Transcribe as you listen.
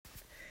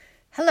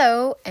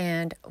Hello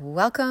and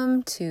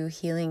welcome to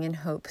Healing and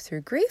Hope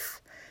Through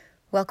Grief.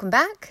 Welcome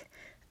back.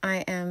 I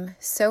am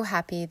so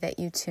happy that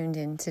you tuned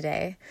in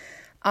today.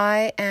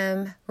 I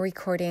am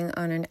recording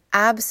on an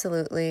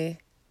absolutely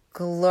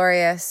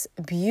glorious,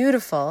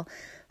 beautiful,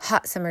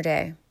 hot summer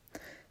day.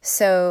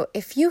 So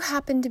if you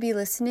happen to be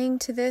listening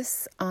to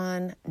this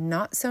on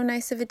not so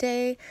nice of a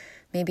day,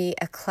 maybe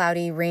a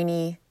cloudy,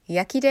 rainy,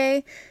 yucky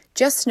day,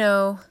 just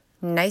know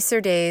nicer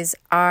days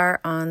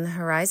are on the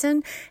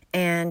horizon,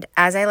 and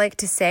as I like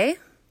to say,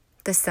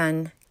 the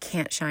sun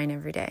can't shine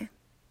every day.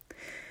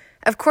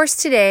 Of course,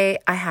 today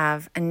I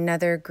have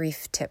another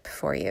grief tip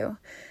for you.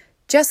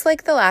 Just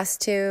like the last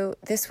two,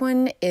 this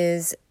one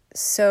is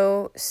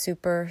so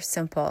super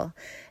simple,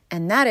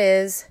 and that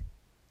is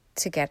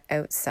to get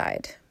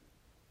outside.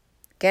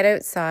 Get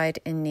outside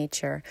in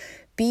nature.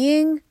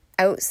 Being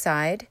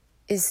outside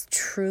is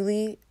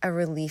truly a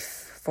relief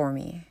for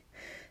me.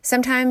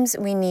 Sometimes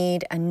we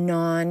need a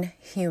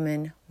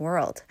non-human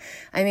world.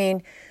 I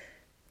mean,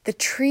 the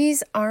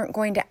trees aren't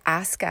going to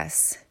ask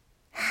us,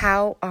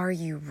 how are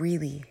you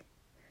really?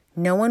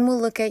 No one will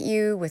look at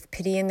you with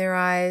pity in their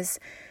eyes.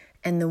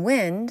 And the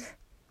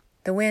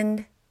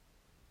wind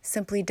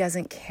simply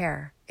doesn't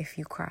care if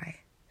you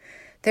cry.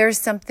 There's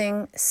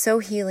something so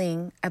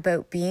healing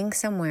about being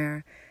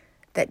somewhere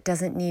that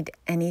doesn't need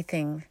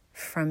anything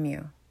from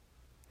you.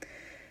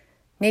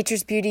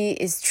 Nature's beauty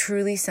is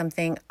truly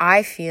something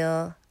I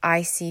feel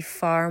I see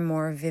far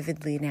more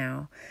vividly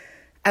now.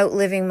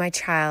 Outliving my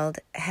child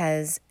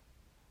has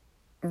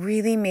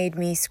really made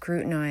me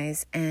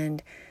scrutinize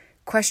and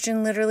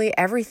question literally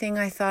everything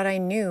I thought I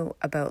knew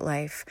about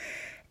life.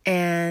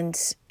 And,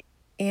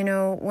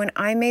 when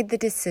I made the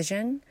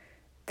decision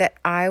that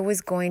I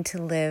was going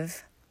to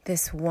live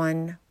this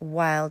one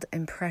wild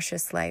and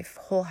precious life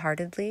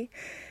wholeheartedly,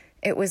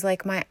 it was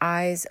like my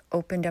eyes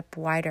opened up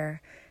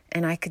wider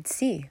and I could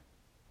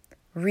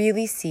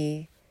really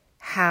see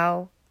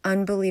how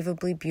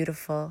unbelievably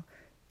beautiful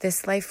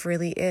this life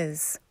really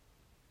is.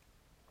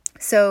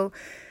 So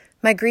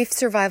my grief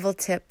survival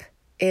tip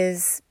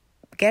is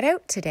get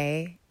out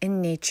today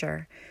in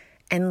nature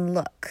and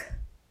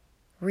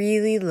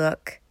really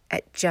look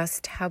at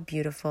just how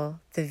beautiful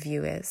the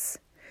view is.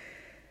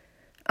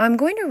 I'm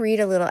going to read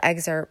a little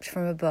excerpt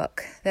from a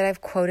book that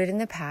I've quoted in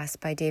the past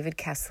by David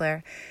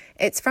Kessler.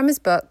 It's from his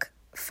book,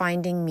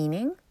 Finding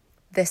Meaning,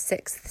 The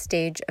Sixth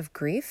Stage of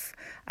Grief.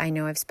 I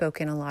know I've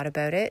spoken a lot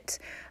about it.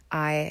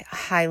 I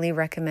highly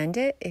recommend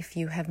it if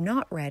you have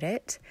not read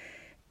it.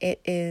 It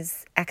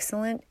is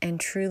excellent and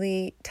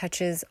truly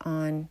touches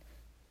on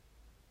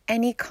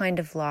any kind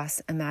of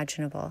loss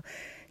imaginable.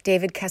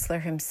 David Kessler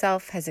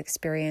himself has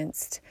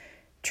experienced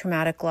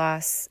traumatic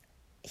loss.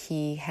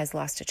 He has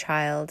lost a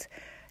child.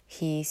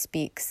 He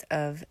speaks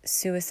of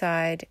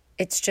suicide.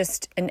 It's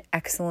just an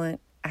excellent,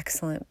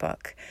 excellent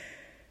book.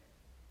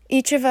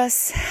 Each of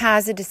us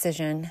has a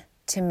decision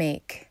to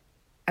make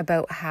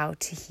about how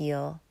to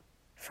heal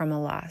from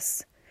a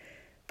loss.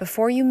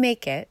 Before you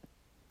make it,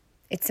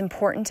 it's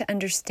important to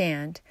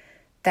understand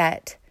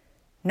that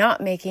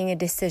not making a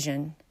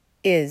decision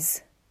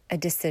is a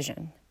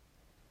decision.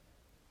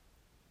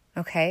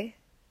 Okay?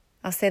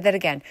 I'll say that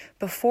again.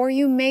 Before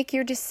you make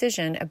your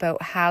decision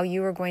about how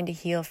you are going to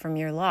heal from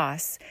your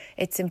loss,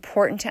 it's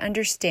important to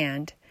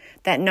understand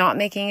that not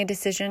making a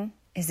decision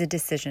is a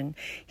decision.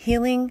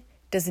 Healing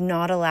does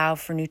not allow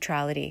for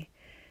neutrality.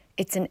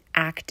 It's an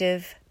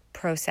active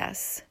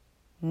process,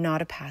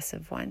 not a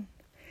passive one.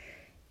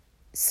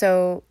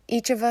 So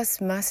each of us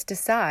must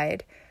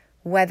decide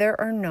whether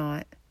or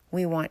not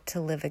we want to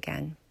live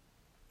again.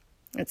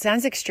 It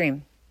sounds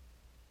extreme,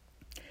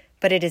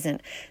 but it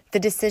isn't. The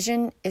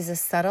decision is a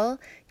subtle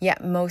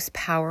yet most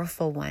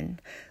powerful one.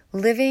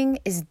 Living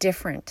is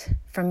different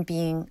from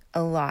being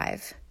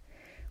alive.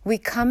 We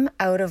come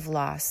out of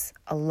loss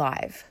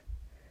alive,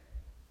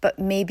 but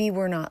maybe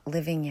we're not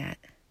living yet.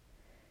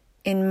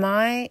 In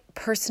my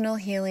personal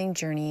healing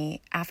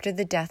journey after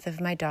the death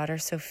of my daughter,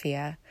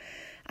 Sophia,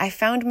 I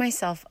found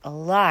myself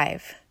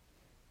alive,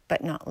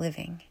 but not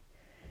living.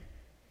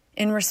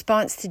 In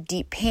response to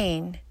deep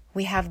pain,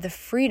 we have the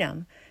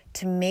freedom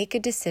to make a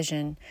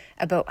decision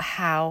about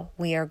how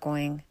we are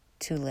going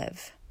to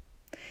live.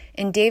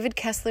 In David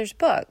Kessler's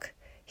book,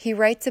 he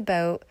writes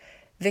about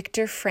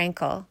Viktor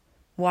Frankl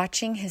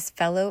watching his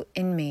fellow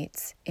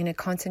inmates in a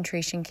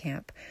concentration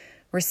camp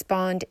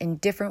respond in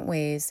different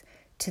ways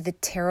to the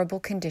terrible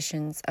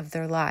conditions of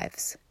their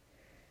lives.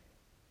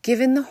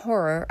 Given the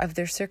horror of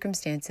their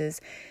circumstances,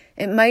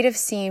 it might have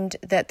seemed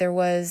that there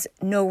was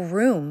no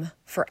room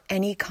for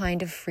any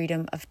kind of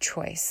freedom of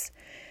choice,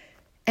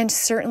 and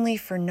certainly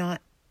for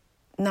not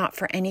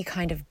for any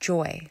kind of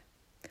joy.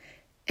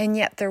 And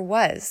yet there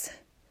was.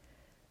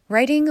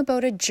 Writing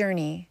about a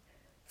journey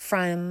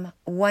from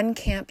one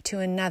camp to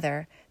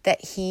another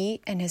that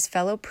he and his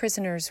fellow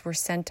prisoners were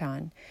sent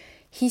on,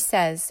 he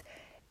says,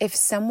 if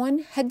someone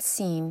had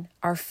seen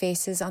our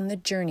faces on the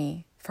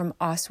journey from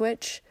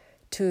Auschwitz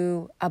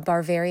to a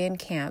Bavarian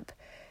camp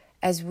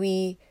as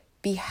we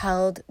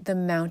beheld the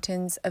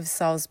mountains of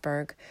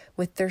Salzburg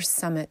with their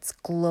summits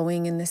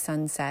glowing in the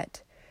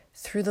sunset,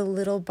 through the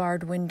little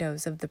barred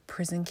windows of the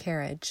prison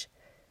carriage,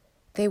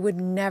 they would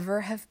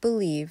never have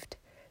believed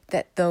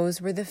that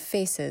those were the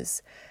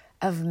faces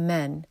of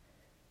men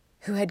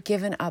who had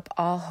given up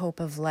all hope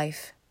of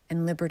life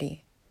and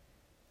liberty.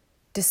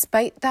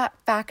 Despite that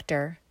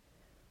factor,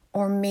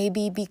 or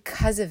maybe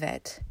because of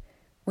it,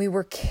 we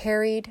were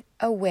carried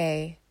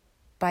away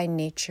by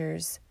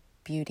nature's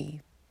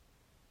beauty.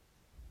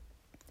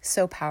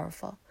 So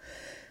powerful.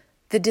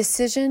 The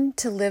decision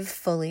to live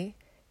fully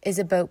is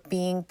about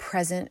being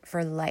present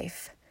for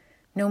life,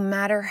 no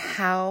matter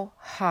how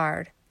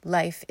hard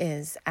life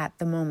is at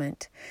the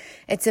moment.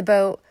 It's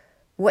about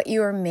what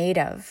you are made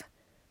of,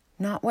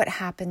 not what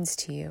happens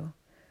to you.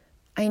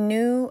 I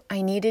knew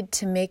I needed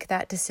to make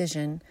that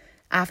decision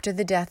after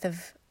the death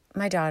of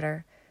my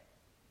daughter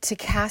to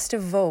cast a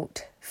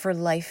vote for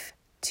life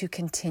to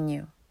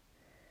continue.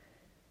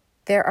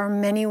 There are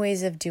many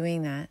ways of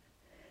doing that.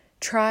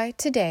 Try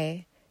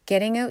today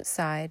getting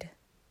outside,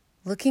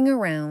 looking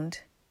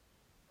around,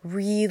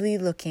 really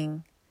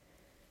looking,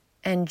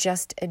 and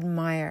just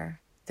admire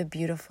the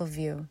beautiful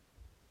view.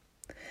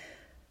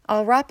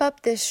 I'll wrap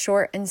up this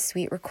short and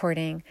sweet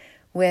recording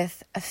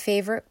with a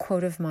favorite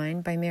quote of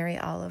mine by Mary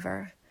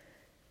Oliver.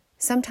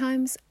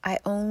 Sometimes I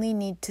only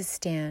need to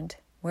stand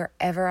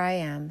wherever I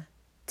am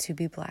to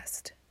be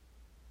blessed.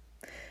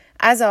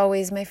 As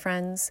always, my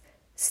friends,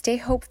 stay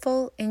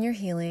hopeful in your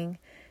healing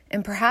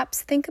and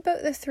perhaps think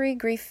about the 3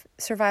 grief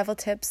survival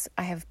tips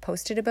I have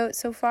posted about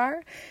so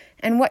far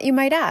and what you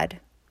might add.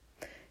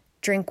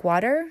 Drink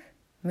water,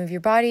 move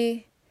your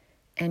body,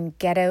 and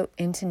get out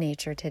into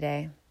nature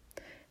today.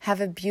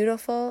 Have a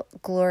beautiful,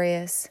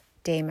 glorious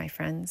day, my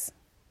friends.